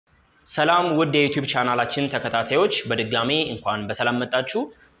ሰላም ውድ የዩቲዩብ ቻናላችን ተከታታዮች በድጋሜ እንኳን በሰላም መጣችሁ።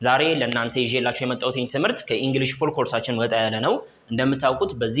 ዛሬ ለእናንተ ይዤላችሁ የመጣሁት ትምህርት ከእንግሊሽ ፉል ኮርሳችን ወጣ ያለ ነው።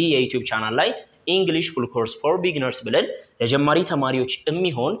 እንደምታውቁት በዚህ የዩቲዩብ ቻናል ላይ እንግሊሽ ፉል ኮርስ ፎር ቢግነርስ ብለን ለጀማሪ ተማሪዎች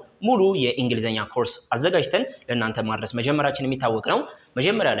የሚሆን ሙሉ የእንግሊዘኛ ኮርስ አዘጋጅተን ለእናንተ ማድረስ መጀመራችን የሚታወቅ ነው።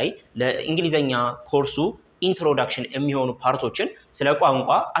 መጀመሪያ ላይ ለእንግሊዘኛ ኮርሱ ኢንትሮዳክሽን የሚሆኑ ፓርቶችን ስለ ቋንቋ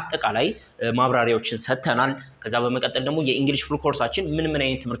አጠቃላይ ማብራሪያዎችን ሰጥተናል። ከዛ በመቀጠል ደግሞ የእንግሊሽ ፉል ኮርሳችን ምን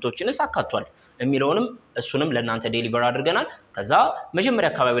አይነት ትምህርቶችን አካቷል የሚለውንም እሱንም ለእናንተ ዴሊቨር አድርገናል። ከዛ መጀመሪያ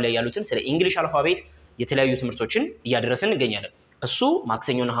አካባቢ ላይ ያሉትን ስለ እንግሊሽ አልፋቤት የተለያዩ ትምህርቶችን እያደረስን እንገኛለን። እሱ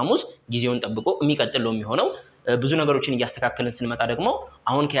ማክሰኞና ሐሙስ ጊዜውን ጠብቆ የሚቀጥል ነው የሚሆነው። ብዙ ነገሮችን እያስተካከልን ስንመጣ ደግሞ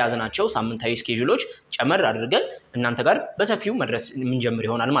አሁን ከያዝናቸው ሳምንታዊ ስኬጁሎች ጨመር አድርገን እናንተ ጋር በሰፊው መድረስ የምንጀምር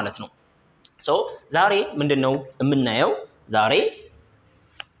ይሆናል ማለት ነው። ዛሬ ምንድነው የምናየው? ዛሬ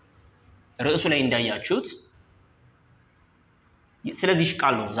ርዕሱ ላይ እንዳያችሁት ስለዚህ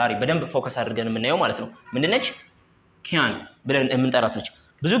ቃል ነው ዛሬ በደንብ ፎከስ አድርገን የምናየው ማለት ነው። ምንድነች? can ብለን የምንጠራት ነች።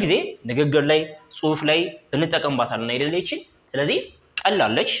 ብዙ ጊዜ ንግግር ላይ ጽሁፍ ላይ እንጠቀምባታለን አይደለች? ስለዚህ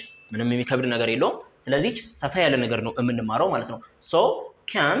ቀላለች፣ ምንም የሚከብድ ነገር የለውም። ስለዚህ ሰፋ ያለ ነገር ነው የምንማረው ማለት ነው።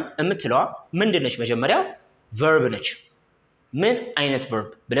 can የምትለዋ ምንድነች? መጀመሪያ verb ነች። ምን አይነት verb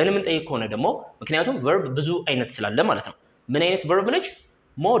ብለን የምንጠይቅ ከሆነ ደግሞ ምክንያቱም verb ብዙ አይነት ስላለ ማለት ነው። ምን አይነት verb ነች?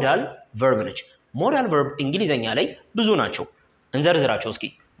 ሞዳል verb ነች። ሞዳል verb እንግሊዘኛ ላይ ብዙ ናቸው። እንዘርዝራቸው እስኪ።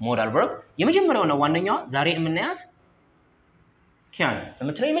 ሞዳል verb የመጀመሪያውና ዋነኛዋ ዛሬ የምናያት can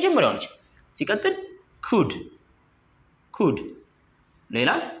የምትለው የመጀመሪያው ነች። ሲቀጥል could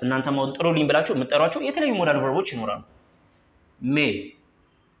ሌላስ እናንተ ጥሩልኝ ብላችሁ የምትጠሯቸው የተለያዩ ሞዳል verboች ይኖራሉ። may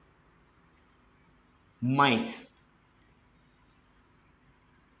might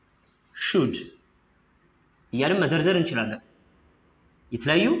should እያልን መዘርዘር እንችላለን።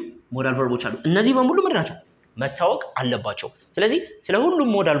 የተለያዩ ሞዳል verboች አሉ። እነዚህ በሙሉ ምንድናቸው? መታወቅ አለባቸው። ስለዚህ ስለ ሁሉም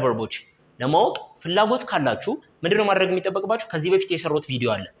ሞዳል verboች ለማወቅ ፍላጎት ካላችሁ ምንድነው ማድረግ የሚጠበቅባችሁ? ከዚህ በፊት የሰሩት ቪዲዮ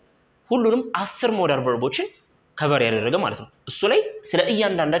አለ። ሁሉንም 10 ሞዳል verboችን ከቨር ያደረገ ማለት ነው። እሱ ላይ ስለ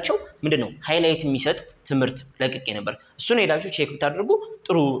እያንዳንዳቸው ምንድነው ሃይላይት የሚሰጥ ትምህርት ለቅቄ ነበር። እሱን ሄዳችሁ ቼክ ብታደርጉ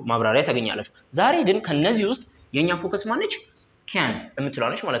ጥሩ ማብራሪያ ታገኛላችሁ። ዛሬ ግን ከነዚህ ውስጥ የኛ ፎከስ ማነች? can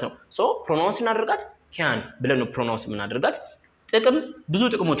የምትላለች ማለት ነው። ፕሮናውንስ እናደርጋት can ብለን ነው ፕሮናውንስ የምናደርጋት። ብዙ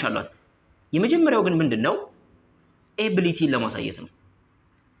ጥቅሞች አሏት። የመጀመሪያው ግን ምንድነው? ኤቢሊቲ ለማሳየት ነው።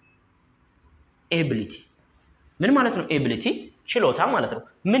 ኤቢሊቲ ምን ማለት ነው? ኤቢሊቲ ችሎታ ማለት ነው።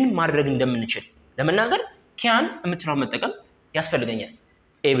 ምን ማድረግ እንደምንችል ለመናገር can የምትለው መጠቀም ያስፈልገኛል።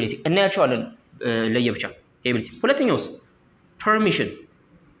 ኤቢሊቲ እናያቸዋለን ለየብቻ። ኤቢሊቲ ሁለተኛውስ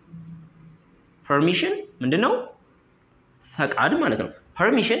ፐርሚሽን ምንድነው? ፈቃድ ማለት ነው።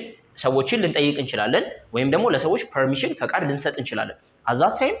 ፐርሚሽን ሰዎችን ልንጠይቅ እንችላለን ወይም ደግሞ ለሰዎች ፐርሚሽን ፈቃድ ልንሰጥ እንችላለን። at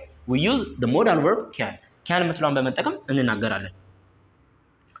that time we use the modal verb can የምትለውን በመጠቀም እንናገራለን።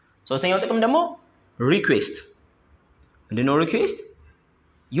 ሶስተኛው ጥቅም ደግሞ ሪኩዌስት ምንድነው? ሪኩዌስት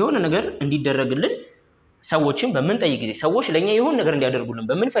የሆነ ነገር እንዲደረግልን ሰዎችን በመንጠይቅ ጊዜ ሰዎች ለኛ የሆነ ነገር እንዲያደርጉልን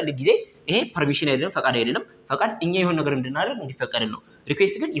በመንፈልግ ጊዜ ይሄ ፐርሚሽን አይደለም፣ ፈቃድ አይደለም። ፈቃድ እኛ የሆነ ነገር እንድናደርግ እንዲፈቀድልን ነው።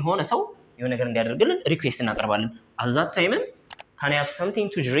 ሪኩዌስት ግን የሆነ ሰው የሆነ ነገር እንዲያደርግልን ሪኩዌስት እናቀርባለን። at that time can I have something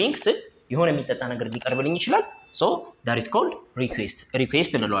to drink ስል የሆነ የሚጠጣ ነገር ሊቀርብልኝ ይችላል። that is called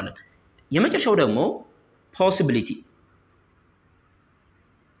request እንለዋለን። የመጨረሻው ደግሞ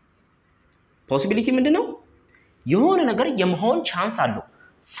possibility ምንድነው? የሆነ ነገር የመሆን ቻንስ አለው።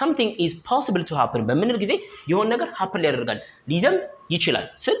 something is possible to happen በምንል ጊዜ የሆነ ነገር happen ሊያደርጋል ሊዘም ይችላል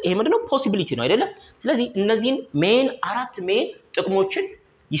ስል ይሄ ምንድነው? possibility ነው አይደለ? ስለዚህ እነዚህን አራት ሜን ጥቅሞችን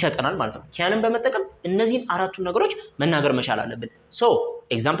ይሰጠናል ማለት ነው። canን በመጠቀም እነዚህን አራቱን ነገሮች መናገር መቻል አለብን።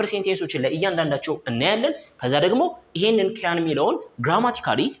 ኤግዛምፕል ሴንቴንሶችን ለእያንዳንዳቸው እናያለን። ከዛ ደግሞ ይሄንን can የሚለውን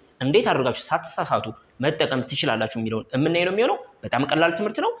ግራማቲካሊ እንዴት አድርጋችሁ ሳትሳሳቱ መጠቀም ትችላላችሁ የሚለውን የምናየው ነው የሚሆነው። በጣም ቀላል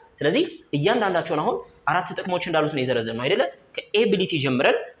ትምህርት ነው። ስለዚህ እያንዳንዳቸውን አሁን አራት ጥቅሞች እንዳሉት ነው የዘረዘርነው አይደለ? ከኤቢሊቲ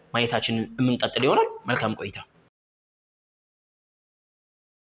ጀምረን ማየታችንን የምንቀጥል ይሆናል። መልካም ቆይታ።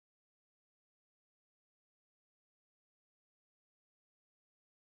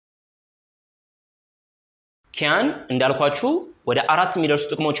 can እንዳልኳችሁ ወደ አራት የሚደርሱ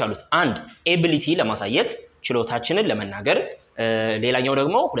ጥቅሞች አሉት። አንድ ኤቢሊቲ ለማሳየት ችሎታችንን ለመናገር፣ ሌላኛው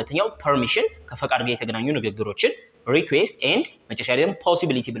ደግሞ ሁለተኛው ፐርሚሽን ከፈቃድ ጋር የተገናኙ ንግግሮችን፣ ሪኩዌስት ኤንድ መጨረሻ ደግሞ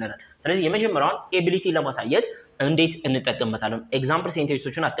ፖሲቢሊቲ ብለናል። ስለዚህ የመጀመሪያውን ኤቢሊቲ ለማሳየት እንዴት እንጠቀምበታለን? ኤግዛምፕል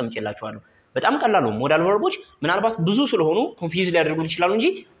ሴንቴንሶችን አስቀምጬላችኋለሁ። በጣም ቀላል ነው። ሞዳል verboች ምናልባት ብዙ ስለሆኑ ኮንፊውዝ ሊያደርጉን ይችላሉ እንጂ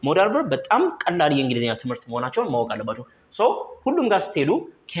ሞዳል verb በጣም ቀላል የእንግሊዘኛ ትምህርት መሆናቸውን ማወቅ አለባችሁ። ሁሉም ጋር ስትሄዱ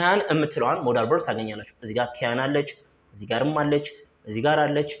can የምትለዋን ሞዳል verb ታገኛላችሁ። እዚህ ጋር can አለች፣ እዚህ ጋርም አለች፣ እዚህ ጋር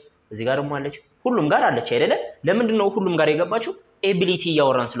አለች፣ እዚህ ጋርም አለች፣ ሁሉም ጋር አለች አይደለ? ለምንድን ነው ሁሉም ጋር የገባችው? ኤቢሊቲ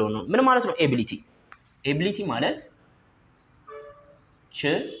እያወራን ስለሆነ ነው። ምን ማለት ነው ኤቢሊቲ? ኤቢሊቲ ማለት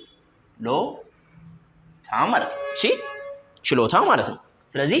ማለት ነው እሺ ችሎታ ማለት ነው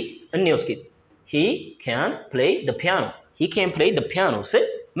ስለዚህ እንየው እስኪ he can play the piano ስል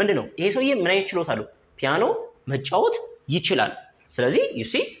ምንድነው ይሄ ሰውዬ ምን አይነት ችሎታ አለው ፒያኖ መጫወት ይችላል ስለዚህ you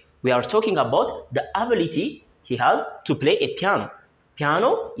see we are talking about the ability he has to play a ፒያኖ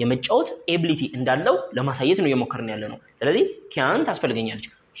የመጫወት ኤቢሊቲ እንዳለው ለማሳየት ነው እየሞከርን ያለነው ስለዚህ can ታስፈልገኛለች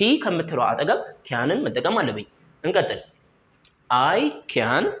he ከምትለው አጠገብ canን መጠቀም አለብኝ እንቀጥል I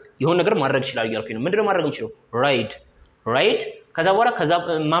can የሆነ ነገር ማድረግ ይችላል እያልኩኝ ነው ምንድነው ማድረግ የምችለው ride ከዛ በኋላ ከዛ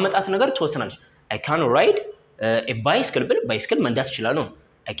ማመጣት ነገር ተወሰናለች I can ride a bicycle ብል ባይስክል መንዳት ይችላል ነው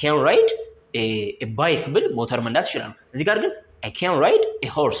I can ride a bike ብል ሞተር መንዳት ይችላል እዚህ ጋር ግን I can ride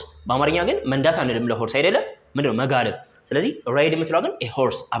a horse በአማርኛ ግን መንዳት አንልም ለሆርስ አይደለም ምንድነው መጋለብ ስለዚህ ride የምትለው ግን a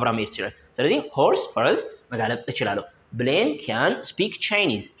horse አብራ መሄድ ይችላል ስለዚህ horse ፈረስ መጋለብ እችላለሁ ብሌን can speak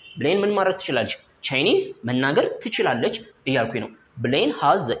Chinese ብሌን ምን ማድረግ ትችላለች Chinese መናገር ትችላለች እያልኩኝ ነው ብሌን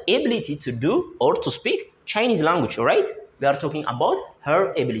has the ability to do or to speak Chinese language right we are talking about her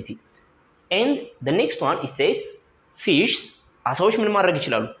ability and the next one it says fish አሳዎች ምን ማድረግ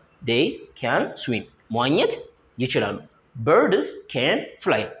ይችላሉ they can swim መዋኘት ይችላሉ birds can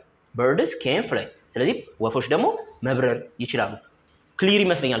fly ስለዚህ ወፎች ደግሞ መብረር ይችላሉ ክሊር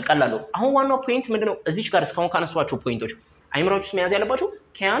ይመስለኛል ቀላል ነው አሁን ዋናው ፖይንት ምንድነው እዚች ጋር እስካሁን ካነሷቸው ፖይንቶች አይምሮአችሁ ውስጥ መያዝ ያለባችሁ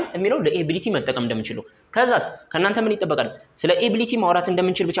can የሚለው ለኤቢሊቲ መጠቀም እንደምንችለው ከዛስ ከናንተ ምን ይጠበቃል ስለ ኤቢሊቲ ማውራት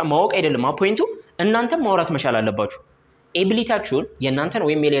እንደምንችል ብቻ ማወቅ አይደለም ፖይንቱ እናንተም ማውራት መቻል አለባችሁ ኤቢሊቲያችሁን የናንተን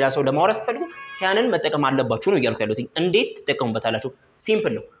ወይም የሌላ ሰው ለማውራት ስትፈልጉ canን መጠቀም አለባችሁ ነው እያልኩ ያለሁት እንዴት ትጠቀሙበታላችሁ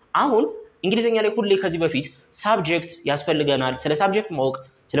ሲምፕል ነው አሁን እንግሊዘኛ ላይ ሁሌ ከዚህ በፊት ሳብጀክት ያስፈልገናል ስለ ሳብጀክት ማወቅ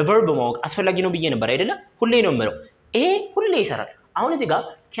ስለ ቨርብ ማወቅ አስፈላጊ ነው ብዬ ነበር አይደለ ሁሌ ነው የምለው ይሄ ሁሌ ይሰራል አሁን እዚህ ጋር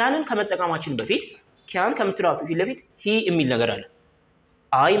canን ከመጠቀማችን በፊት can ከምትለው ፊት ለፊት he የሚል ነገር አለ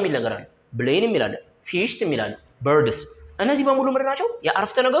I የሚል ነገር አለ ብሌን የሚል አለ fish የሚል አለ birds እነዚህ በሙሉ ምንድን ናቸው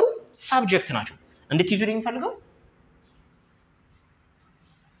የአረፍተ ነገሩ ሳብጀክት ናቸው እንድትይዙልኝ ፈልገው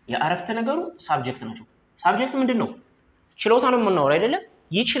የአረፍተ ነገሩ ሳብጀክት ናቸው ሳብጀክት ምንድነው ችሎታ ነው የምናወራው አይደለ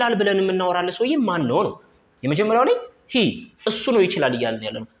ይችላል ብለን የምናወራለ ሰውዬ ማን ነው የመጀመሪያው ላይ he እሱ ነው ይችላል ይያልን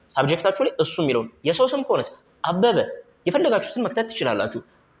ያለው ሳብጀክታችሁ ላይ እሱ የሚለው የሰው ስም ከሆነስ አበበ የፈለጋችሁትን መክተት ትችላላችሁ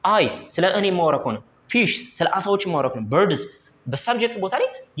I ስለ እኔ ማወራ ከሆነ fish ስለ አሳዎች ማወራ ከሆነ birds በሳብጀክት ቦታ ላይ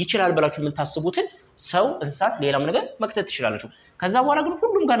ይችላል ብላችሁ የምታስቡትን ሰው እንስሳት ሌላም ነገር መክተት ትችላላችሁ ከዛ በኋላ ግን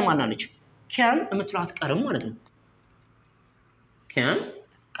ሁሉም ጋር ማን አለች can የምትለው አትቀርም ማለት ነው can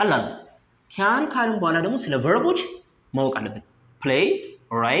ቀላል can ካልን በኋላ ደግሞ ስለ ቨርቦች ማወቅ አለብን play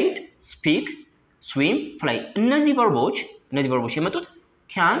ride speak swim fly እነዚህ ቨርቦች የመጡት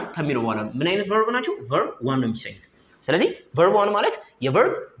can ከሚለው በኋላ ምን አይነት ቨርብ ናቸው verb 1 ነው የሚሰኙት ስለዚህ verb 1 ማለት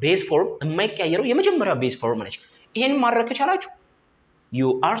የverb base form የማይቀያየረው የመጀመሪያ base form ነች ይሄን ማድረግ ከቻላችሁ you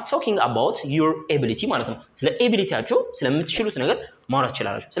are talking about your ability ማለት ነው ስለ ኤቢሊቲያችሁ ስለምትችሉት ነገር ማውራት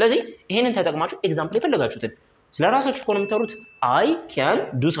ትችላላችሁ ስለዚህ ይሄንን ተጠቅማችሁ ኤግዛምፕል የፈለጋችሁትን ስለ ራሳችሁ ከሆነ የምታወሩት I can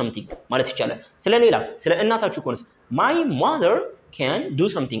do something ማለት ይቻላል ስለ ሌላ ስለ እናታችሁ ከሆነስ my mother can do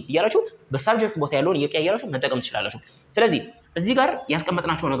something እያላችሁ በሳብጀክት ቦታ ያለውን እየቀያየራችሁ መጠቀም ትችላላችሁ ስለዚህ እዚህ ጋር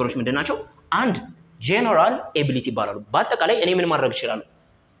ያስቀመጥናቸው ነገሮች ምንድናቸው አንድ general ability ይባላሉ በአጠቃላይ እኔ ምን ማድረግ ይችላል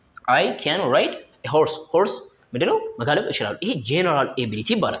I can ride a horse ምንድነው መጋለብ ይችላል ይሄ general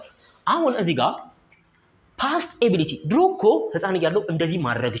ability ይባላል አሁን እዚህ ጋር past ability ድሮኮ ህፃን እያለሁ እንደዚህ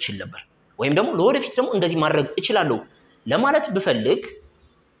ማድረግ ይችል ነበር ወይም ደግሞ ለወደፊት ደግሞ እንደዚህ ማድረግ እችላለሁ ለማለት ብፈልግ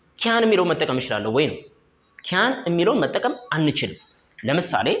can የሚለው መጠቀም ይችላል ወይ ነው can የሚለው መጠቀም አንችልም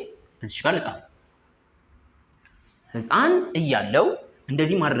ለምሳሌ እዚህ ጋር ልጻፍ ህፃን እያለሁ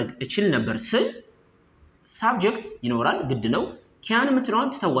እንደዚህ ማድረግ እችል ነበር ስል ሳብጀክት ይኖራል ግድ ነው can የምትለዋን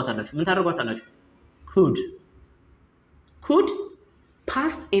ትተዋታላችሁ ምን ታደርጓታላችሁ could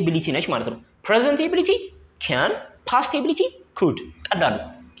past ability ነች ማለት ነው present ability can past ability could ቀላል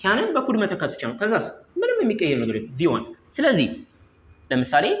canን በኩድ መተካት ብቻ ነው ከዛስ ምንም የሚቀየር ነገር v1 ስለዚህ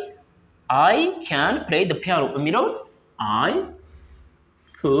ለምሳሌ I can play the piano የሚለው I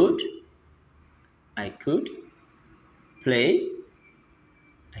could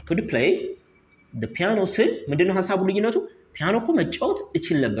play the piano ስል ምንድነው ሐሳቡ ልዩነቱ ፒያኖ እኮ መጫወት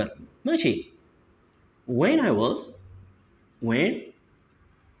እችል ነበር መቼ when I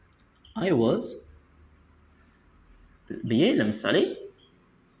was ብዬ ለምሳሌ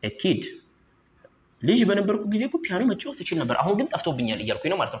a kid ልጅ በነበርኩ ጊዜ እኮ ፒያኖ መጫወት እችል ነበር አሁን ግን ጠፍቶብኛል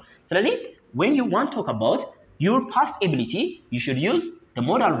እያልኩኝ ነው ማለት ነው ስለዚህ when you want to talk about your past ability you should use the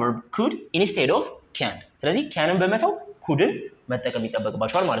modal verb could instead of can ስለዚህ canን በመተው couldን መጠቀም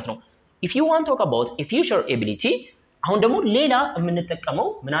ይጠበቅባችኋል ማለት ነው if you want to talk about a future ability አሁን ደግሞ ሌላ የምንጠቀመው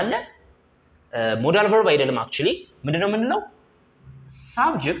ምን አለ modal verb አይደለም actually ምንድነው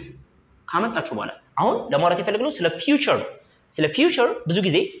subject ካመጣችሁ በኋላ አሁን ለማውራት የፈለግነው ስለ future ስለ ፊውቸር ብዙ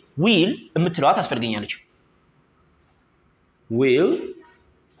ጊዜ will የምትለዋ ታስፈልገኛለች will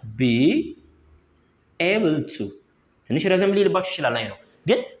be able to ትንሽ ረዘም ሊልባችሁ ይችላል ነው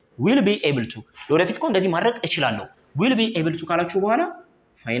ግን will be able to ለወደፊት እኮ እንደዚህ ማድረግ እችላለሁ will be able to ካላችሁ በኋላ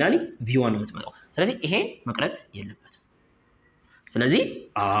ፋይናሊ v1 ነው የምትመጣው ስለዚህ ይሄ መቅረት የለበትም ስለዚህ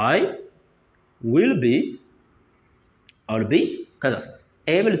I will be I'll be ከዛስ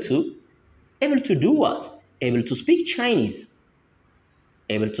able to do what able to speak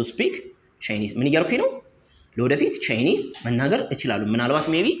Chinese ምን እያልኩኝ ነው ለወደፊት Chinese መናገር እችላለሁ ምናልባት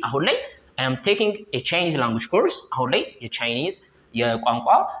ሜቢ አሁን ላይ I am taking a Chinese language course አሁን ላይ የቻይኒዝ የቋንቋ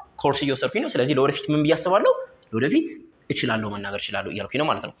ኮርስ እየወሰድኩኝ ነው ስለዚህ ለወደፊት ምን ብያስባለሁ ለወደፊት እችላለሁ መናገር እችላለሁ እያልኩኝ ነው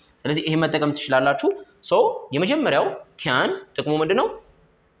ማለት ነው ስለዚህ ይሄን መጠቀም ትችላላችሁ ሶ የመጀመሪያው can ጥቅሙ ምንድነው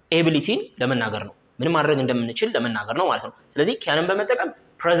ability ለመናገር ነው ምን ማድረግ እንደምንችል ለመናገር ነው ማለት ነው ስለዚህ canን በመጠቀም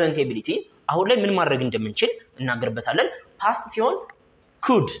present ability አሁን ላይ ምን ማድረግ እንደምንችል እናገርበታለን past ሲሆን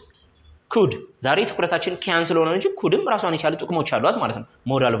could ዛሬ ትኩረታችን can ስለሆነ እንጂ couldም ራሷን የቻለ ጥቅሞች አሏት ማለት ነው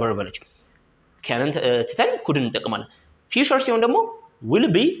ሞዳል ቨርብ ነች canን ትተን couldን እንጠቀማለን future ሲሆን ደግሞ will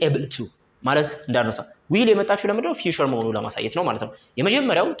be able to ማለት እንዳነሳ will የመጣችው ለምንድነው future መሆኑ ለማሳየት ነው ማለት ነው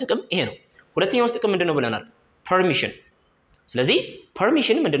የመጀመሪያው ጥቅም ይሄ ነው ሁለተኛው ጥቅም ምንድነው ብለናል permission ስለዚህ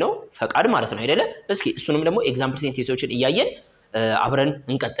permission ምንድነው ፈቃድ ማለት ነው አይደለ እስኪ እሱንም ደግሞ ኤግዛምፕል ሴንቴንሶችን እያየን አብረን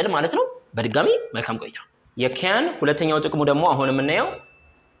እንቀጥል ማለት ነው በድጋሚ መልካም ቆይታ የcan ሁለተኛው ጥቅሙ ደግሞ አሁን የምናየው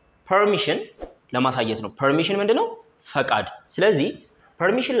permission ለማሳየት ነው permission ምንድነው ፈቃድ ስለዚህ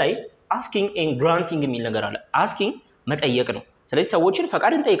permission ላይ asking and granting የሚል ነገር አለ asking መጠየቅ ነው ስለዚህ ሰዎችን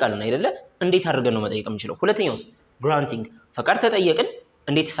ፈቃድ እንጠይቃለን አይደለ እንዴት አድርገን ነው መጠየቅ የምንችለው ሁለተኛውስ granting ፈቃድ ተጠየቅን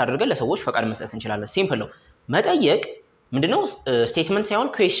እንዴትስ አድርገን ለሰዎች ፈቃድ መስጠት እንችላለን ሲምፕል ነው መጠየቅ ምንድነው ስቴትመንት ሳይሆን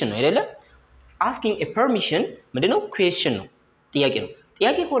question ነው አይደለ asking a permission ምንድነው question ነው ጥያቄ ነው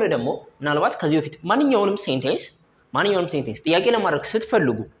ጥያቄ ከሆነ ደግሞ ምናልባት ከዚህ በፊት ማንኛውንም ሴንቴንስ ጥያቄ ለማድረግ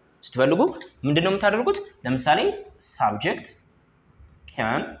ስትፈልጉ ምንድነው የምታደርጉት ለምሳሌ subject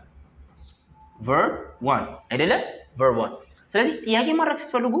can verb 1 አይደለ verb 1 ስለዚህ ጥያቄ ማድረግ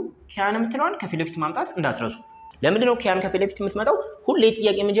ስትፈልጉ can የምትለዋን ከፊት ለፊት ማምጣት እንዳትረሱ ለምንድነው can ከፊት ለፊት የምትመጣው ሁሌ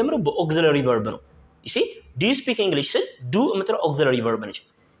ጥያቄ የምንጀምረው በauxiliary verb ነው you see do you speak english ስል do የምትለው auxiliary verb ነች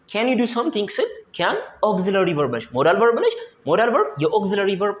can you do something ስል can auxiliary verb ነች modal verb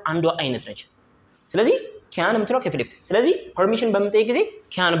የauxiliary verb አንዷ አይነት ነች ስለዚህ can የምትለው ከፊት ለፊት ስለዚህ permission በምንጠይቅ ጊዜ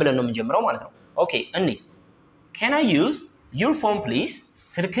can ብለን ነው የምንጀምረው ማለት ነው ኦኬ can I use your phone please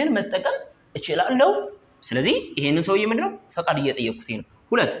ስልክን መጠቀም እችላለሁ ስለዚህ ይሄንን ሰውዬ ምንድነው ፈቃድ እየጠየቁት ነው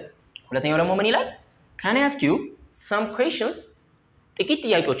ሁለተኛው ደግሞ ምን ይላል can I ask you some questions ጥቂት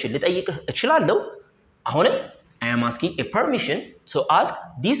ጥያቄዎችን ልጠይቅህ እችላለሁ አሁንም I am asking a permission to ask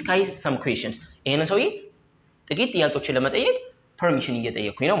these guys some questions ይሄንን ሰውዬ ጥቂት ጥያቄዎችን ለመጠየቅ permission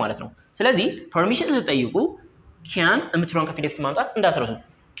እየጠየቁኝ ነው ማለት ነው ስለዚህ permission ስትጠይቁ can የምትለውን ከፊት ለፊት ማምጣት እንዳትረሱ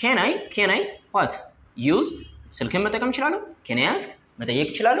can I what use ስልክን መጠቀም እችላለሁ can I ask መጠየቅ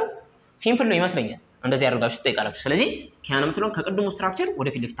እችላለሁ ሲምፕል ነው ይመስለኛል እንደዚህ አድርጋችሁ ትጠይቃላችሁ ስለዚህ can የምትለውን ከቅድሙ ስትራክቸር ወደ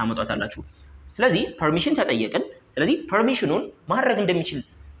ፊት ለፊት ታመጣጣላችሁ ስለዚህ permission ተጠየቅን ስለዚህ permissionውን ማድረግ እንደሚችል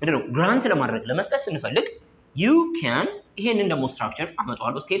ምንድነው grant ለማድረግ ለመስጠት ስንፈልግ you can ይሄንን ደግሞ ስትራክቸር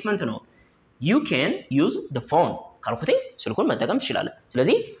አመጣዋለሁ ስቴትመንት ነው you can use the phone ካልኩት ስልኩን መጠቀም ትችላለህ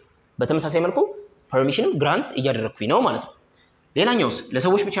ስለዚህ በተመሳሳይ መልኩ permissionም grant እያደረኩኝ ነው ማለት ነው ሌላኛውስ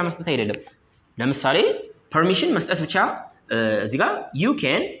ለሰዎች ብቻ መስጠት አይደለም ለምሳሌ permission መስጠት ብቻ እዚህ ጋር you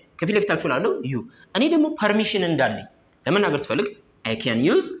can ከፊት ለፊታችሁ ላለው you እኔ ደግሞ permission እንዳለኝ ለመናገር ስፈልግ I can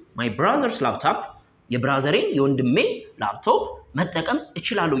use my brother's laptop የብራዘሬን የወንድሜ ላፕቶፕ መጠቀም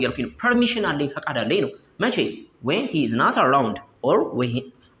እችላለሁ እያልኩኝ ነው permission አለኝ ፈቃድ አለኝ ነው መቼ when he is not around or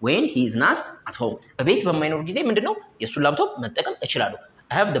when he is not at home እቤት በማይኖር ጊዜ ምንድነው የሱን ላፕቶፕ መጠቀም እችላለሁ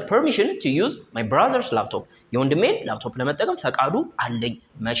I have the permission to use my brother's laptop የወንድሜን ላፕቶፕ ለመጠቀም ፈቃዱ አለኝ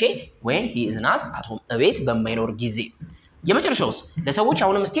መቼ when he is not at home እቤት በማይኖር ጊዜ የመጨረሻውስ ለሰዎች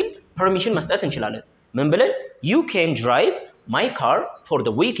አሁንም ስቲል permission መስጠት እንችላለን ምን ብለን you can drive my car for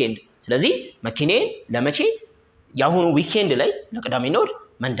the weekend ስለዚህ መኪናዬን ለመቼ ያሁኑ ዊኬንድ ላይ ለቅዳሜና እሁድ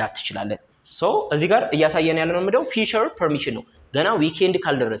መንዳት ትችላለህ ሶ እዚህ ጋር እያሳየን ያለነው ምንድነው future permission ነው ገና ዊኬንድ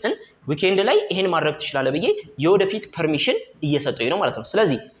ካልደረስን ዊኬንድ ላይ ይሄን ማድረግ ትችላለህ ብዬ የወደፊት permission እየሰጠኝ ነው ማለት ነው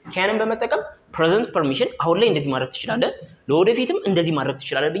ስለዚህ canን በመጠቀም present permission አሁን ላይ እንደዚህ ማድረግ ትችላለህ ለወደፊትም እንደዚህ ማድረግ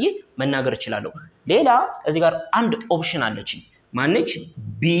ትችላለህ ብዬ መናገር እችላለሁ ሌላ እዚህ ጋር አንድ ኦፕሽን አለች ማነች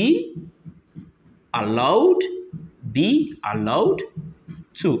be allowed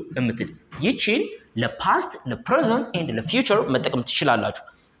to እምትል ይቺን ለፓስት ለፕሬዘንት ኤንድ ለፊውቸር መጠቀም ትችላላችሁ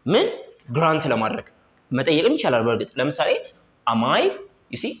ምን ግራንት ለማድረግ መጠየቅም ይችላል በርግጥ ለምሳሌ am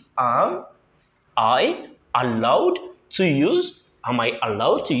I allowed to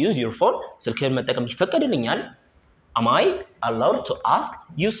use your phone ስልክህን መጠቀም ይፈቀድልኛል am I allowed to ask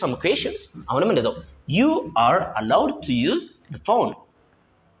you some questions? አሁንም እንደዛው you are allowed to use the phone.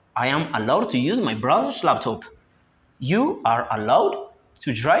 I am allowed to use my brother's laptop. You are allowed to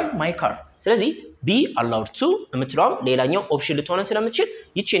drive my car. ስለዚህ be allowed to የምትለዋም ሌላኛው ኦፕሽን ልትሆን ስለምትችል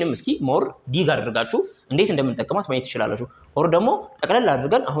ይቺንም እስኪ ሞር ዲግ አድርጋችሁ እንዴት እንደምንጠቀማት ማየት ትችላላችሁ። ኦር ደግሞ ጠቅለል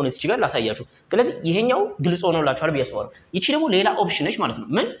አድርገን አሁን እዚህ ጋር ላሳያችሁ። ስለዚህ ይሄኛው ግልጽ ሆኖላችኋል ብዬ አስባለሁ። ይቺ ደግሞ ሌላ ኦፕሽን ነች ማለት ነው።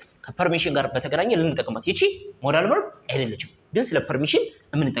 ምን ከፐርሚሽን ጋር በተገናኘ ልንጠቀማት። ይቺ ሞዳል ቨርብ አይደለችም፣ ግን ስለ ፐርሚሽን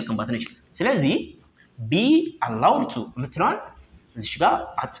የምንጠቀምባት ነች። ስለዚህ be allowed to የምትለዋን እዚህ ጋር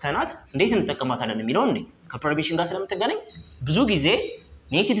አጥፍተናት እንዴት እንጠቀማታለን የሚለው እንዴ ከፐርሚሽን ጋር ስለምትገናኝ ብዙ ጊዜ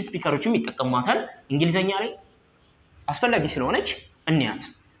ኔቲቭ ስፒከሮችም ይጠቀሟታል። እንግሊዘኛ ላይ አስፈላጊ ስለሆነች እንያት።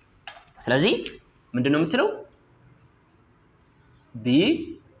 ስለዚህ ምንድነው የምትለው be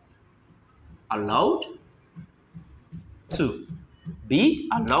allowed to be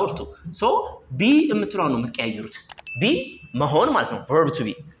allowed to so be የምትለው ነው የምትቀያየሩት be መሆን ማለት ነው verb to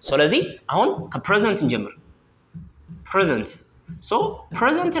be ስለዚህ አሁን ከፕሬዘንት እንጀምር present so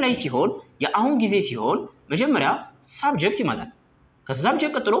present ላይ ሲሆን የአሁን ጊዜ ሲሆን መጀመሪያ subject ይመጣል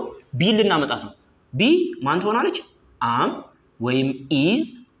ከሰብጀክት ቀጥሎ be ልናመጣት ነው be ማን ትሆናለች am ወይም is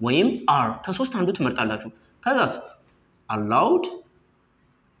ወይም are ከሶስት አንዱ ትመርጣላችሁ ከዛስ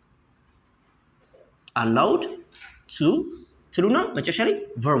allowed to ትሉና መጨረሻ ላይ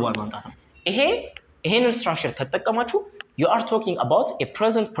verb ማምጣት ነው ይሄን ስትራክቸር ከተጠቀማችሁ you are talking about a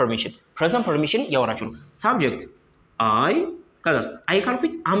present permission ያወራችሁ ነው subject I ከዛስ I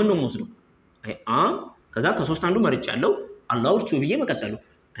ካልኩኝ am ነው የምወስደው I am ከዛ ከሶስት አንዱ መርጫለሁ allowed to ብዬ መቀጠሉ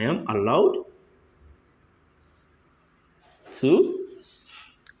I am allowed to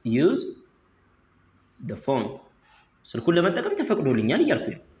use the phone ስልኩን ለመጠቀም ተፈቅዶልኛል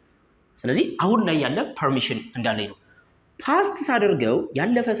እያልኩኝ ስለዚህ አሁን ላይ ያለ permission እንዳለኝ ነው past ሳደርገው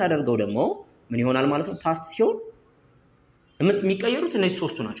ያለፈ ሳደርገው ደግሞ ምን ይሆናል ማለት ነው past ሲሆን የሚቀየሩት እነዚህ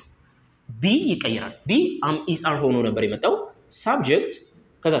ሶስቱ ናቸው be ይቀየራል be am is are ሆኖ ነበር የመጣው subject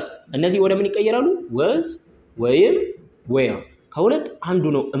ከዛስ እነዚህ ወደ ምን ይቀየራሉ was ወይም where ከሁለት አንዱ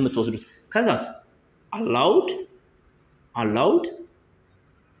ነው የምትወስዱት ከዛስ allowed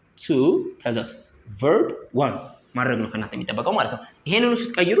to ከዛስ verb 1 ማድረግ ነው ከናንተ የሚጠበቀው ማለት ነው ይሄንን ውስጥ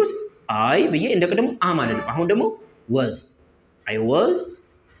ቀይሩት I ብዬ እንደቀደሙ am አይደለም አሁን ደግሞ was I was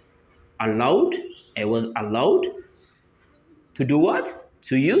allowed to do what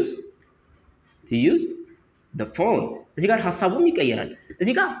to use the phone እዚህ ጋር ሐሳቡም ይቀየራል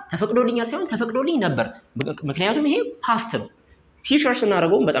እዚህ ጋር ተፈቅዶልኛል ሳይሆን ተፈቅዶልኝ ነበር ምክንያቱም ይሄ past ነው future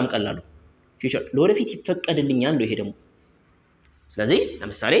ስናደርገው በጣም ቀላል ነው future ለወደፊት ይፈቀድልኛል ነው ይሄ ደግሞ ስለዚህ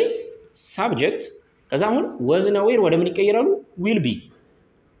ለምሳሌ subject ከዛ አሁን was እና were ወደ ምን ይቀየራሉ will be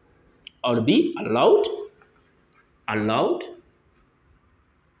I'll be allowed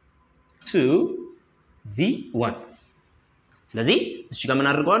to the one ስለዚህ እዚህ ጋር ምን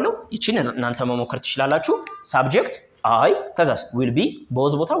አድርገዋለሁ ይቺን እናንተ መሞከር ትችላላችሁ subject I ከዛስ will be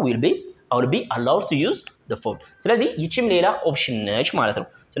both ቦታ will be I'll be allowed to use the phone ስለዚህ ይቺም ሌላ ኦፕሽን ነች ማለት ነው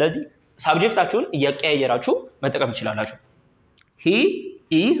ስለዚህ ሳብጀክታችሁን እያቀያየራችሁ መጠቀም ትችላላችሁ he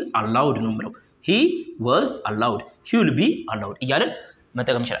is allowed ነው ማለት he was allowed he will be allowed እያለን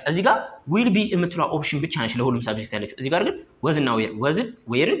መጠቀም ይችላል እዚህ ጋር will be የምትለው ኦፕሽን ብቻ ነች ለሁሉም ሳብጀክት ያለችው እዚህ ጋር ግን was እና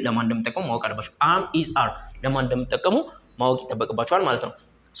were ለማን እንደምትጠቀሙ ማወቅ አለባችሁ am is are ለማን እንደምትጠቀሙ ማወቅ ይጠበቅባችኋል ማለት ነው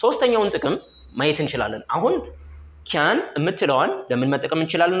ሶስተኛውን ጥቅም ማየት እንችላለን አሁን can የምትለዋን ለምን መጠቀም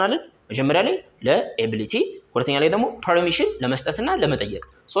እንችላለን አለን መጀመሪያ ላይ ለኤቢሊቲ ሁለተኛ ላይ ደግሞ permission ለመስጠትና ለመጠየቅ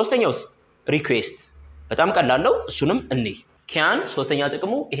ሶስተኛውስ request በጣም ቀላል ነው እሱንም እንይ can ሶስተኛ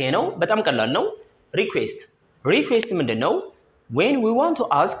ጥቅሙ ይሄ ነው በጣም ቀላል ነው request ምንድነው when we want to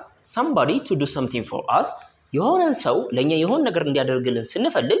ask somebody to do something for us የሆነ ሰው ለኛ የሆነ ነገር እንዲያደርግልን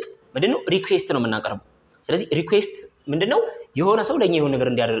ስንፈልግ ምንድነው request ነው የምናቀርበው ስለዚህ request ምንድነው የሆነ ሰው ለኛ የሆነ ነገር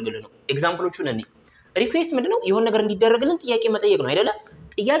እንዲያደርግልን ነው ኤግዛምፕሎቹን እንይ request ምንድነው የሆነ ነገር እንዲደረግልን ጥያቄ መጠየቅ ነው አይደለ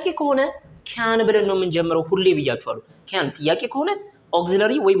ጥያቄ ከሆነ can ብለን ነው የምንጀምረው ሁሌ ብያችኋለሁ can ጥያቄ ከሆነ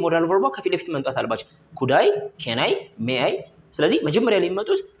auxiliary ወይ modal verb ከፊት ለፊት መምጣት አለባቸው could I can I may I ስለዚህ መጀመሪያ ላይ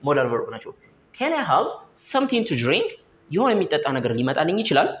የሚመጡት modal verb ናቸው can I have something to drink የሆነ የሚጠጣ ነገር ሊመጣልኝ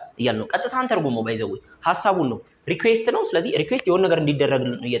ይችላል እያል ነው ቀጥታ አንተርጉሞ ባይዘው ሐሳቡን ነው request ነው ስለዚህ request የሆነ ነገር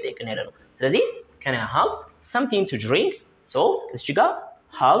እንዲደረግልን ነው እየጠየቅን ያለ ነው ስለዚህ can I have something to drink so እዚህ ጋር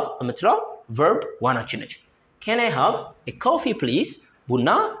have የምትለው verb ዋናችን ነች can I have a coffee please ቡና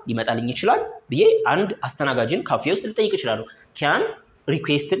ሊመጣልኝ ይችላል ብዬ አንድ አስተናጋጅን ካፌ ውስጥ ልጠይቅ ይችላል can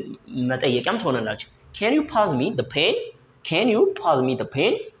request መጠየቂያም ትሆነላችሁ can you pass me the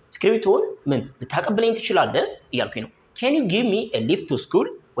pen ስክሪፕቶን ምን ልታቀብለኝ ትችላለህ እያልኩኝ ነው can you give me a lift to school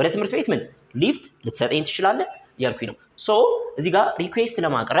ወደ ትምህርት ቤት ምን lift ልትሰጠኝ ትችላለህ እያልኩኝ ነው so እዚህ ጋር request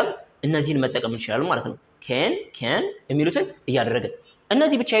ለማቅረብ እነዚህን መጠቀም እንችላለን ማለት ነው can የሚሉትን እያደረግን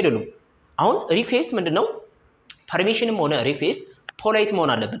እነዚህ ብቻ አይደሉም አሁን ሪኩዌስት ምንድነው ፐርሚሽንም ሆነ ሪኩዌስት ፖላይት መሆን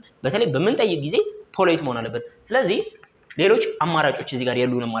አለብን በተለይ በመንጠይቅ ጊዜ ፖላይት መሆን አለብን ስለዚህ ሌሎች አማራጮች እዚህ ጋር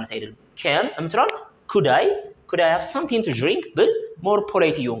ያሉንም ማለት አይደለም can እምትራል could I have something to drink ብል more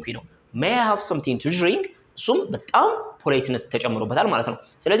polite ይሆንኩኝ ነው may I have something to drink እሱም በጣም ፖላይትነት ተጨምሮበታል ማለት ነው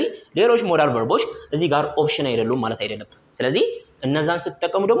ስለዚህ ሌሎች ሞዳል ቨርቦች እዚህ ጋር ኦፕሽን አይደሉም ማለት አይደለም ስለዚህ እነዛን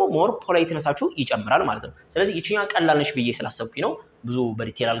ስትጠቀሙ ደግሞ ሞር ፖላይትነሳችሁ ይጨምራል ማለት ነው ስለዚህ ይችኛ ቀላል ነሽ ብዬ ስላሰብኩኝ ነው ብዙ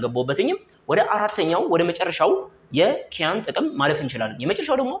በዲቴል አልገባውበትኝም ወደ አራተኛው ወደ መጨረሻው የcan ጥቅም ማለፍ እንችላለን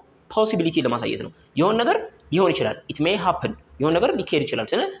የመጨረሻው ደግሞ ፖሲቢሊቲ ለማሳየት ነው የሆነ ነገር ሊሆን ይችላል it may happen የሆነ ነገር ሊካሄድ ይችላል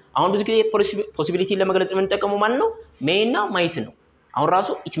ስለዚህ አሁን ብዙ ጊዜ ፖሲቢሊቲ ለመግለጽ ምን ተጠቀሙ ማለት ነው may እና might ነው አሁን ራሱ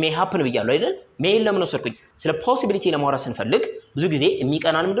it may happen ብያለሁ አይደል may ለምን ወሰድኩኝ ስለ ፖሲቢሊቲ ለማውራት ስንፈልግ ብዙ ጊዜ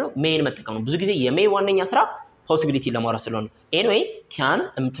የሚቀናን ምንድነው may መጠቀም ነው ብዙ ጊዜ የmay ዋነኛ ስራ ፖሲቢሊቲ ለማውራት ስለሆነ anyway can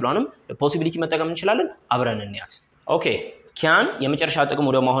እምትሏንም ለፖሲቢሊቲ መጠቀም እንችላለን አብረን እንያት ኦኬ can የመጨረሻ ጥቅሙ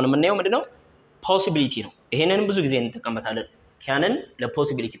ደግሞ አሁን የምናየው ምንድነው ፖሲቢሊቲ ነው ይሄንን ብዙ ጊዜ እንጠቀምበታለን canን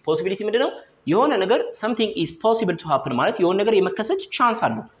ለፖሲቢሊቲ ፖሲቢሊቲ ምንድነው የሆነ ነገር something is possible to happen ማለት የሆነ ነገር የመከሰት ቻንስ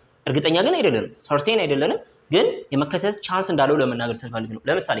አለው እርግጠኛ ግን አይደለንም ሰርቴን አይደለንም ግን የመከሰት ቻንስ እንዳለው ለመናገር ስንፈልግ ነው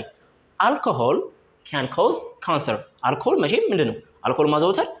ለምሳሌ alcohol can cause cancer alcohol መቼም ምንድነው alcohol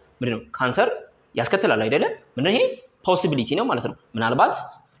ማዘውተር ምንድነው ካንሰር ያስከትላል አይደለ ምንድነው ይሄ ፖሲቢሊቲ ነው ማለት ነው ምናልባት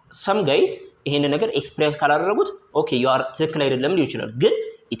some guys ይሄን ነገር ኤክስፕሪየንስ ካላደረጉት ኦኬ you are ትክክል አይደለም ሊሆን ይችላል ግን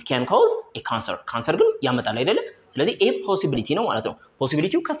it can cause a cancer ግን ያመጣል አይደለ ስለዚህ ይሄ ፖሲቢሊቲ ነው ማለት ነው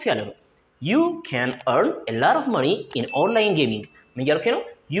ፖሲቢሊቲው ከፍ ያለ ነው you can earn a lot of money in online gaming ምን ያልከ ነው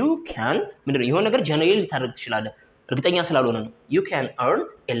you can ምንድነው የሆነ ነገር ጀነሬት ልታደርግ ትችላለህ እርግጠኛ ስላልሆነ ነው you can earn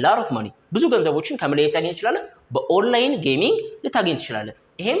a lot of money ብዙ ገንዘቦችን ከምን ልታገኝ ትችላለህ በኦንላይን ጌሚንግ ልታገኝ ትችላለህ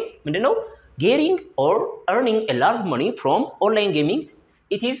ይሄም ምንድነው getting or earning a lot of money from online gaming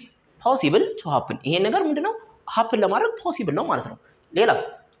it is possible to happen ይሄ ነገር ምንድነው happen ለማድረግ possible ነው ማለት ነው ሌላስ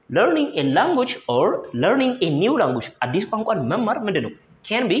learning a language or learning a new language አዲስ ቋንቋን መማር ምንድነው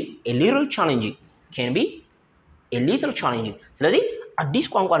can be a little challenging ስለዚህ አዲስ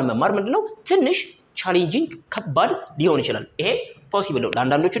ቋንቋን መማር ምንድነው ትንሽ ቻሌንጂንግ ከባድ ሊሆን ይችላል ይሄ possible ነው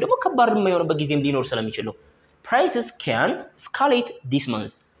ለአንዳንዶቹ ደግሞ ከባድ የማይሆንበት ጊዜም ሊኖር ስለሚችል ነው prices can escalate this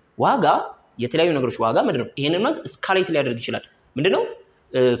month ዋጋ የተለያዩ ነገሮች ዋጋ ምንድነው ይሄንን ማለት escalate ሊያደርግ ይችላል ምንድነው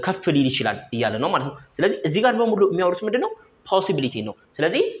ከፍ ሊል ይችላል እያለ ነው ማለት ነው ስለዚህ እዚህ ጋር በሙሉ የሚያወሩት ምንድነው ፖሲቢሊቲ ነው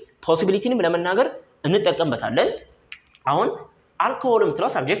ስለዚህ ፖሲቢሊቲንም ለመናገር እንጠቀምበታለን አሁን alcohol የምትለው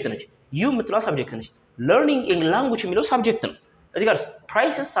ሳብጀክት ነች you የምትለው ሳብጀክት ነች learning a language የሚለው ሳብጀክት ነው እዚህ ጋር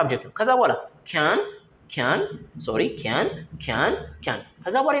prices ሳብጀክት ነው ከዛ በኋላ can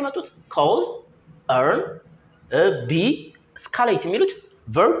ከዛ በኋላ የመጡት cause earn be escalate የሚሉት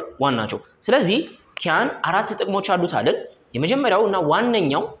verb ዋን ናቸው ስለዚህ can አራት ጥቅሞች አሉት አይደል የመጀመሪያው እና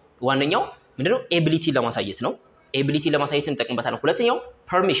ዋነኛው ምንድነው ability ለማሳየት ነው ability ለማሳየት እንጠቀምበታለን ሁለተኛው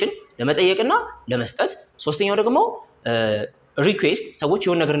permission ለመጠየቅና ለመስጠት ሶስተኛው ደግሞ request ሰዎች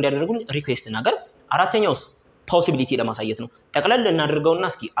የሆነ ነገር እንዲያደርጉን request ነገር አራተኛውስ possibility ለማሳየት ነው ጠቅለል እናደርገውና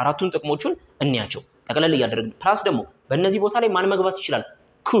እስኪ አራቱን ጥቅሞቹን እንያቸው ጠቅለል ያደርግን ፕላስ ደግሞ በእነዚህ ቦታ ላይ ማን መግባት ይችላል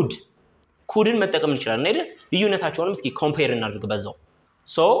couldን መጠቀም እንችላለን አይደል ልዩነታቸውንም እስኪ compare እናድርግ በዛው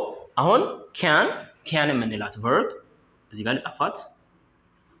so አሁን can የምንላት verb እዚህ ጋር ልጻፋት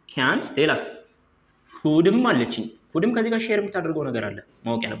can ሌላስ couldም አለችኝ couldም ከዚህ ጋር ሼር የምታደርገው ነገር አለ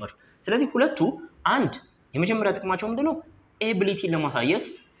ማወቅ ያለባችሁ ስለዚህ ሁለቱ አንድ የመጀመሪያ ጥቅማቸው ምንድነው ability ለማሳየት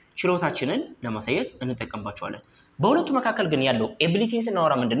ችሎታችንን ለማሳየት እንጠቀምባቸዋለን በሁለቱ መካከል ግን ያለው abilityን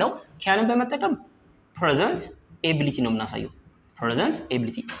ስናወራ ምንድነው canን በመጠቀም present ability ነው የምናሳየው present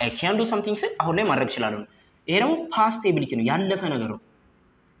ability I can do something አሁን ላይ ማድረግ ይችላል ይሄ ደግሞ past ability ነው ያለፈ ነገር ነው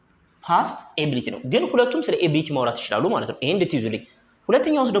past ability ነው ግን ሁለቱም ስለ ability ማውራት ይችላሉ ማለት ነው ይሄን እንድትይዙልኝ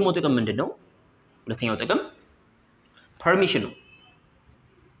ሁለተኛው ደግሞ ጥቅም ምንድነው ሁለተኛው ጥቅም permission ነው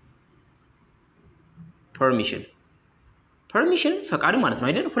permission ፈቃድ ማለት ነው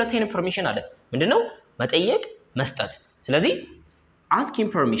አይደል ሁለተኛው permission አለ ምንድነው መጠየቅ መስጠት ስለዚህ asking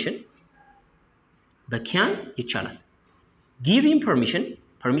permission በcan ይቻላል giving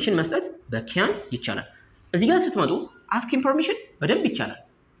permission መስጠት በcan ይቻላል እዚህ ጋር ስትመጡ asking permission በደንብ ይቻላል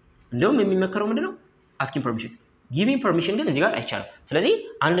እንደውም የሚመከረው ምንድነው asking permission giving permission ግን እዚህ ጋር አይቻልም ስለዚህ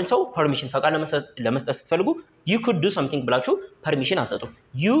አንድ ሰው permission ፈቃድ ለመስጠት ስትፈልጉ you could do something ብላችሁ permission አሰጡ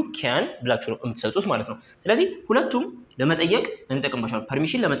you can ብላችሁ ነው የምትሰጡት ማለት ነው ስለዚህ ሁለቱም ለመጠየቅ እንጠቀምባቸዋለን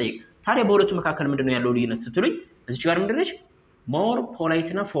permission ለመጠየቅ ታዲያ በሁለቱ መካከል ምንድነው ያለው ልዩነት ስትሉኝ እዚህ ጋር ምንድነች more polite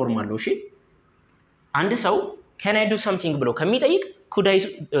እና formal ነው እሺ አንድ ሰው can I do something ብሎ ከሚጠይቅ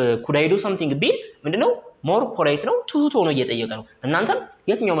could I do something ቢል ምንድነው more polite ነው ትሁት ሆኖ እየጠየቀ ነው እናንተም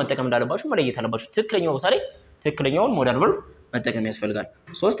የትኛው መጠቀም እንዳለባችሁ መለየት አለባችሁ ትክክለኛው ቦታ ላይ ትክክለኛውን ሞዳል ቨርብ መጠቀም ያስፈልጋል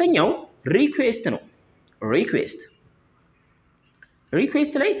ሶስተኛው ሪኩዌስት ነው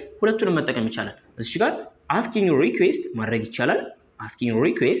ሪኩዌስት ላይ ሁለቱንም መጠቀም ይቻላል። እዚህ ጋር asking request ማድረግ ይቻላል። asking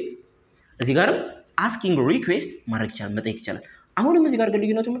request እዚህ ጋርም asking request ማድረግ ይቻላል፣ መጠየቅ ይቻላል። አሁንም እዚህ ጋር ግን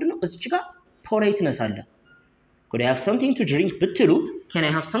ልዩነቱ ምንድነው? እዚህ ጋር politeness አለ። could I have something to drink ብትሉ can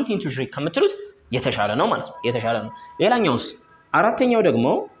I have something to drink ከምትሉት የተሻለ ነው ማለት ነው። የተሻለ ነው። ሌላኛውስ አራተኛው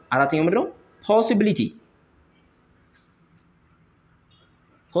ምንድነው?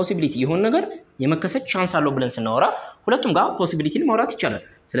 ፖሲቢሊቲ የሆነ ነገር የመከሰት ቻንስ አለው ብለን ስናወራ ሁለቱም ጋር ፖሲቢሊቲን ማውራት ይቻላል።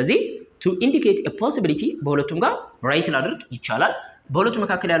 ስለዚህ to indicate a possibility በሁለቱም ጋር ራይት ላድርግ ይቻላል። በሁለቱ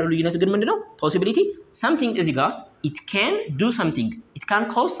መካከል ያለው ልዩነት ግን ምንድነው? ፖሲቢሊቲ something እዚህ ጋር it can do something it can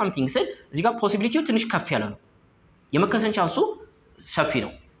cause something ስል እዚህ ጋር ፖሲቢሊቲው ትንሽ ከፍ ያለ ነው፣ የመከሰት ቻንሱ ሰፊ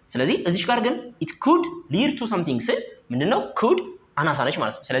ነው። ስለዚህ እዚህ ጋር ግን it could lead to something ስል ምንድነው? could አናሳ ነች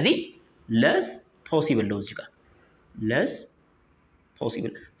ማለት ነው። ስለዚህ less possible ነው እዚህ ጋር less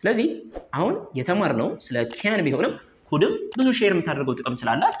possible። ስለዚህ አሁን የተማርነው ስለ can ቢሆንም ኩድም ብዙ ሼር የምታደርገው ጥቅም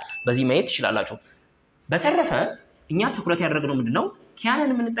ስላላት በዚህ ማየት ትችላላችሁ። በተረፈ እኛ ትኩረት ያደረግነው ምንድነው? canን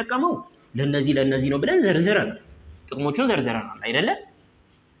የምንጠቀመው ለነዚህ ነው ብለን ዘርዝረን ጥቅሞቹን ዘርዝረናል አይደለ?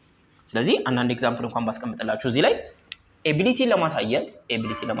 ስለዚህ አንዳንድ ኤግዛምፕል እንኳን ባስቀምጥላችሁ እዚህ ላይ ኤቢሊቲ ለማሳየት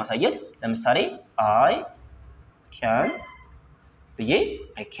ለምሳሌ I can ብዬ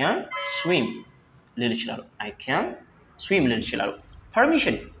I can swim ልል እችላለሁ። I can swim ልል እችላለሁ።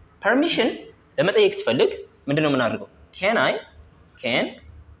 ፐርሚሽን ለመጠየቅ ስፈልግ ምንድነው የምናደርገው? can I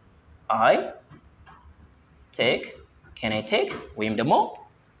take ወይም ደግሞ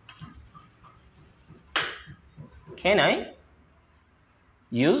can I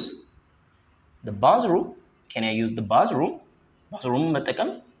use the bathroom ባዝሩም መጠቀም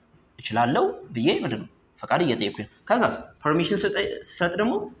እችላለሁ ብዬ ምንድነው ፈቃድ እየጠየቅኩኝ። ከዛስ ፐርሚሽን ሰጥ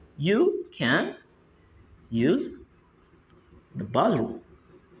ደግሞ you can use the bathroom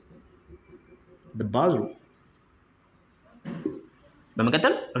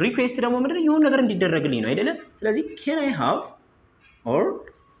በመቀጠል ሪኩዌስት ደግሞ ምንድነው? የሆነ ነገር እንዲደረግልኝ ነው አይደለ? ስለዚህ can I have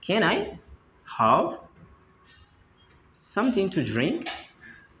something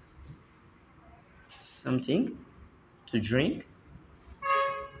to drink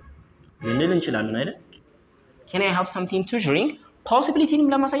ልንል እንችላለን አይደል? can I have something to drink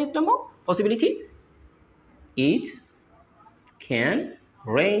ፖሲቢሊቲንም ለማሳየት ደግሞ ፖሲቢሊቲ it can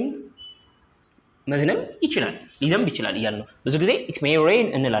rain መዝነብ ይችላል ሊዘንብ ይችላል እያልን ነው። ብዙ ጊዜ it may rain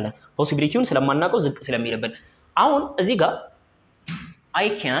እንላለን ፖሲቢሊቲውን ስለማናውቀው ዝቅ ስለሚረበን። አሁን እዚህ ጋር I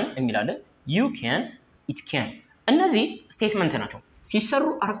can የሚላለ you can it can እነዚህ ስቴትመንት ናቸው። ሲሰሩ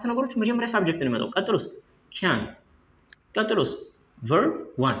አረፍተ ነገሮች መጀመሪያ ሳብጀክት ነው የሚመጣው። ቀጥሎስ verb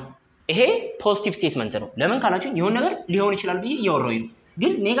 1 ይሄ ፖዚቲቭ ስቴትመንት ነው። ለምን ካላችሁ የሆነ ነገር ሊሆን ይችላል ብዬ እያወራሁኝ ነው።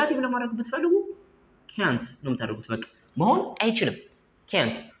 ግን ኔጋቲቭ ለማድረግ ብትፈልጉ can't ነው የምታደርጉት። በቃ መሆን አይችልም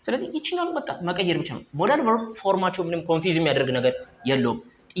can't። ስለዚህ ይችላል በቃ መቀየር ብቻ ነው። ሞዳል ቨርብ ፎርማቸው ምንም ኮንፊውዝ የሚያደርግ ነገር የለውም።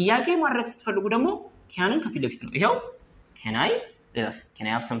 ጥያቄ ማድረግ ስትፈልጉ ደግሞ canን ከፊት ለፊት ነው። ይሄው can I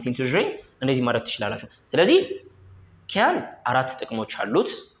have something to drink እንደዚህ ማድረግ ትችላላችሁ። ስለዚህ can አራት ጥቅሞች አሉት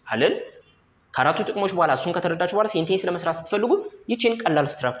አለን። ከአራቱ ጥቅሞች በኋላ እሱን ከተረዳችሁ በኋላ ሴንቴንስ ለመስራት ስትፈልጉ ይችን ቀላል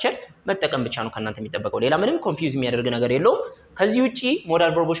ስትራክቸር መጠቀም ብቻ ነው ከናንተ የሚጠበቀው። ሌላ ምንም ኮንፊውዝ የሚያደርግ ነገር የለውም። ከዚህ ውጪ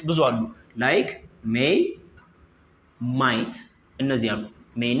ሞዳል ቨርቦች ብዙ አሉ። ላይክ may might እነዚህ አሉ።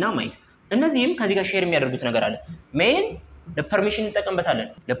 may እና might እነዚህም ከዚህ ጋር ሼር የሚያደርጉት ነገር አለ። ሜይን ለፐርሚሽን እንጠቀምበታለን፣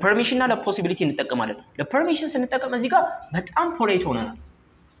 ለፐርሚሽን እና ለፖሲቢሊቲ እንጠቀማለን። ለፐርሚሽን ስንጠቀም እዚህ ጋር በጣም ፖላይት ሆነናል።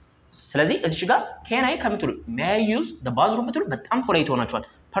 ስለዚህ እዚህ ጋር can I ከምትሉ may I use the bathroom ብትሉ በጣም ፖላይት ሆናችኋል።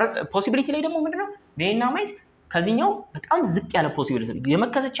 ፖሲቢሊቲ ላይ ደግሞ ምንድነው may እና might ከዚህኛው በጣም ዝቅ ያለ ፖሲቢሊቲ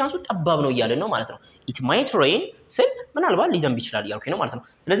የመከሰት ቻንሱ ጠባብ ነው እያለን ነው ማለት ነው። it might rain ስል ምናልባት ሊዘንብ ይችላል እያልኩኝ ነው ማለት ነው።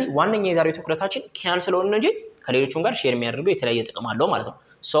 ስለዚህ ዋነኛ የዛሬው ትኩረታችን can ስለሆነ እንጂ ከሌሎቹም ጋር ሼር የሚያደርገው የተለያየ ጥቅም አለው ማለት ነው።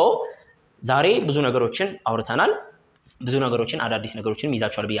 ዛሬ ብዙ ነገሮችን አውርተናል። ብዙ ነገሮችን አዳዲስ ነገሮችን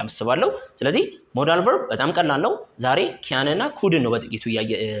ይዛችኋል ብዬ አስባለሁ። ስለዚህ ሞዳል ቨርብ በጣም ቀላል ነው። ዛሬ can እና couldን ነው በጥቂቱ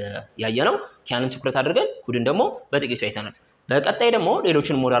ያየነው። canን ትኩረት አድርገን couldን ደግሞ በጥቂቱ አይተናል። በቀጣይ ደግሞ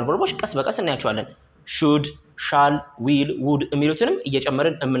ሌሎችን ሞዳል ቨርቦች ቀስ በቀስ እናያቸዋለን። should shall will would የሚሉትንም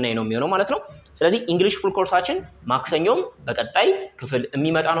እየጨመርን የምናይ ነው የሚሆነው ማለት ነው። ስለዚህ እንግሊሽ ፉል ኮርሳችን ማክሰኞም በቀጣይ ክፍል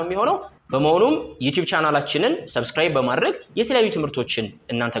የሚመጣ ነው የሚሆነው። በመሆኑም ዩቲዩብ ቻናላችንን ሰብስክራይብ በማድረግ የተለያዩ ትምህርቶችን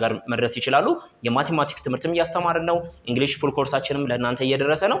እናንተ ጋር መድረስ ይችላሉ። የማቴማቲክስ ትምህርትም እያስተማርን ነው። እንግሊሽ ፉል ኮርሳችንም ለእናንተ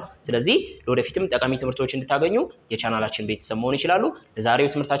እየደረሰ ነው። ስለዚህ ለወደፊትም ጠቃሚ ትምህርቶች እንድታገኙ የቻናላችን ቤተሰብ መሆን ይችላሉ።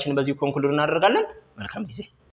 ለዛሬው ትምህርታችንን በዚሁ ኮንክሉድ እናደርጋለን። መልካም ጊዜ